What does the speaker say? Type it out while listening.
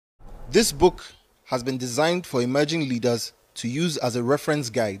This book has been designed for emerging leaders to use as a reference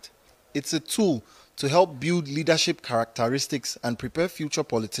guide. It's a tool to help build leadership characteristics and prepare future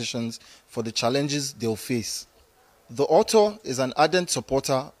politicians for the challenges they'll face. The author is an ardent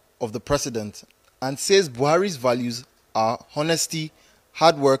supporter of the president and says Buhari's values are honesty,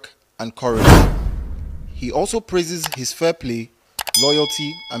 hard work, and courage. He also praises his fair play,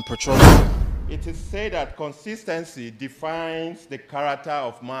 loyalty, and patriotism. It is said that consistency defines the character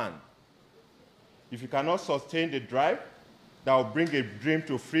of man. If you cannot sustain the drive that will bring a dream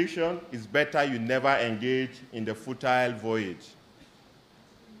to fruition, it's better you never engage in the futile voyage.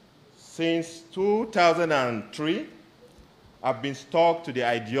 Since 2003, I've been stuck to the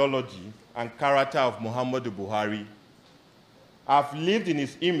ideology and character of Muhammadu Buhari. I've lived in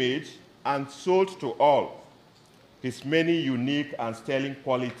his image and sold to all his many unique and sterling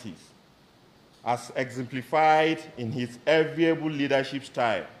qualities, as exemplified in his enviable leadership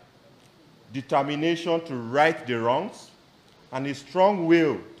style, determination to right the wrongs, and his strong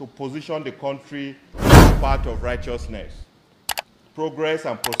will to position the country as part of righteousness, progress,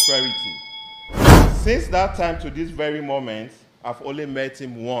 and prosperity. Since that time to this very moment, I've only met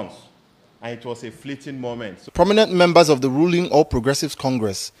him once, and it was a fleeting moment. Prominent members of the ruling All Progressives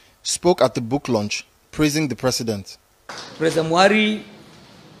Congress spoke at the book launch, praising the president. President Buhari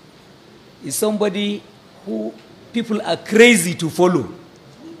is somebody who people are crazy to follow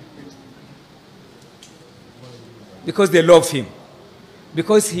because they love him,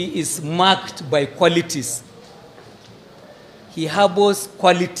 because he is marked by qualities. He harbors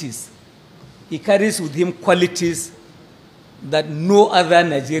qualities. He carries with him qualities that no other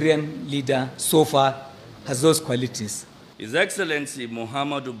Nigerian leader so far has those qualities. His Excellency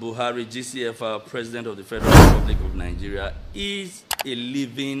Muhammadu Buhari, GCFR, President of the Federal Republic of Nigeria, is a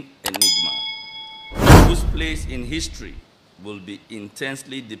living enigma whose place in history will be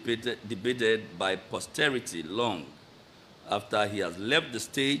intensely debated by posterity long after he has left the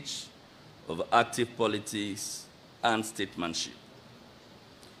stage of active politics and statesmanship.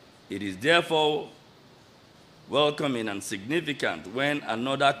 It is therefore welcoming and significant when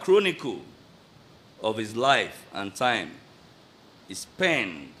another chronicle of his life and time is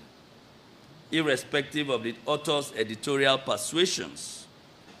penned, irrespective of the author's editorial persuasions,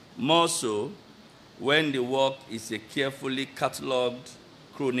 more so when the work is a carefully catalogued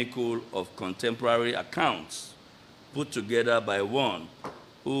chronicle of contemporary accounts put together by one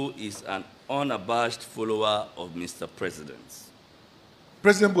who is an unabashed follower of Mr. President.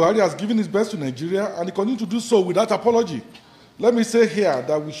 President Buhari has given his best to Nigeria, and he continues to do so without apology. Let me say here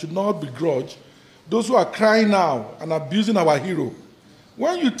that we should not begrudge those who are crying now and abusing our hero.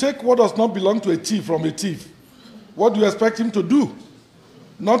 When you take what does not belong to a thief from a thief, what do you expect him to do?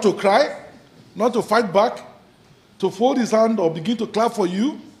 Not to cry? Not to fight back? To fold his hand or begin to clap for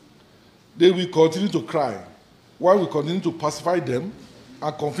you? They will continue to cry, while we continue to pacify them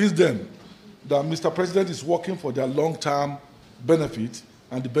and convince them that Mr. President is working for their long-term benefit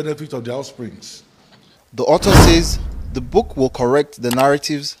and the benefit of their offsprings. The author says the book will correct the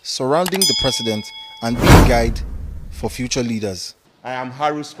narratives surrounding the president and be a guide for future leaders. I am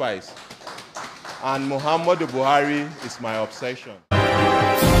Haru Spice, and Muhammadu Buhari is my obsession.